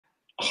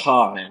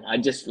Oh man,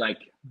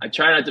 I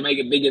try not to make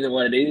it bigger than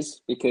what it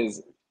is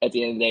because at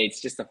the end of the day,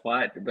 it's just a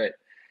fight. But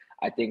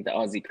I think the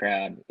Aussie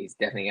crowd is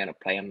definitely going to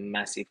play a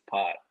massive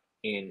part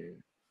in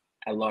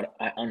a lot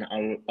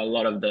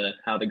of the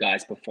how the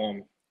guys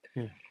perform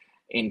Yeah.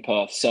 in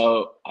Perth.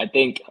 So I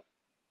think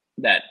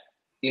that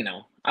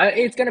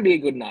it's going to be a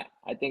good night.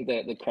 I think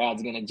the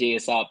crowd's going to G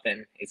us up,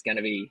 and it's going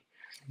to be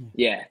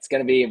it's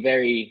going to be a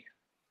very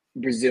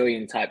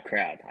Brazilian type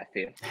crowd. I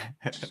feel.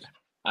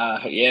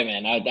 Yeah,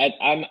 man.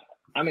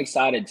 I'm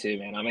excited too,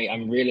 man.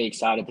 I'm really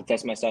excited to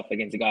test myself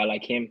against a guy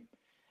like him,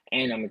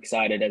 and I'm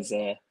excited as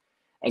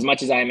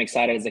much as I am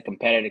excited as a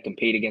competitor to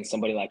compete against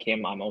somebody like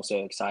him. I'm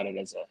also excited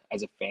as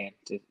a fan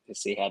to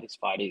see how this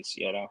fight is.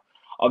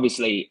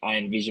 Obviously, I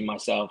envision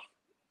myself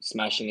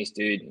smashing this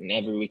dude in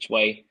every which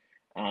way,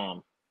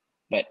 um,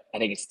 but I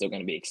think it's still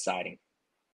going to be exciting.